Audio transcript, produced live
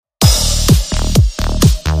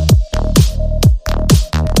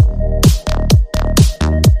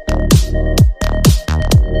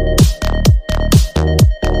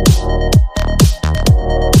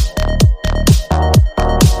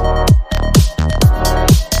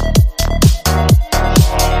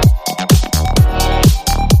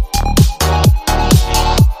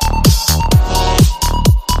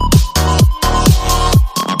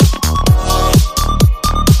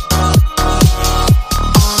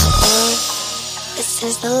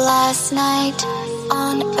This is the last night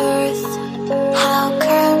on earth. How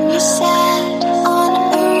come you're sad on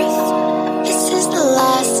earth? This is the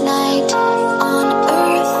last night on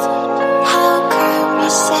earth. How come you're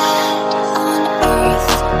sad on earth?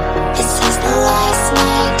 This is the last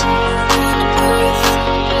night on earth.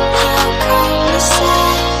 How come you're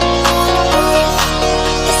sad on earth?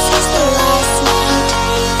 This is the last night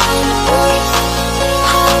on earth.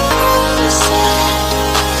 How come you're sad?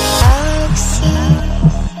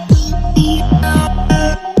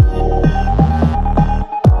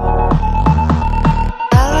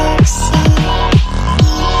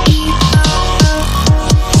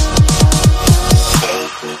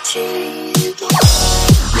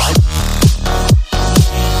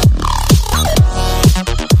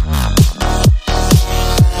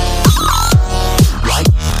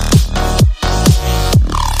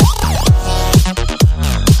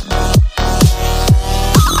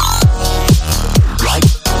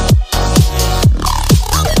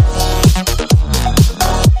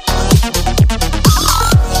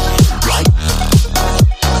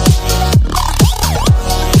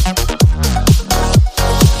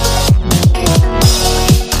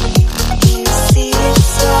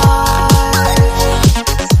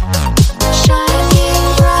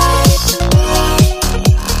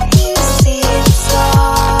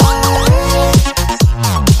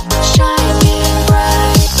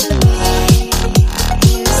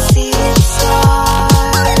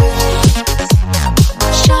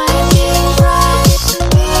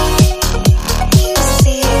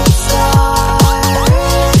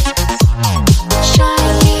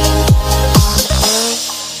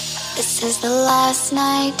 This is the last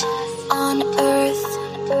night on earth.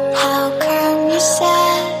 How come you're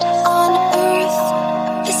sad on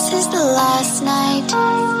earth? This is the last night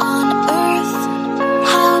on earth.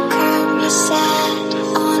 How come you're sad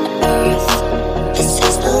on earth? This is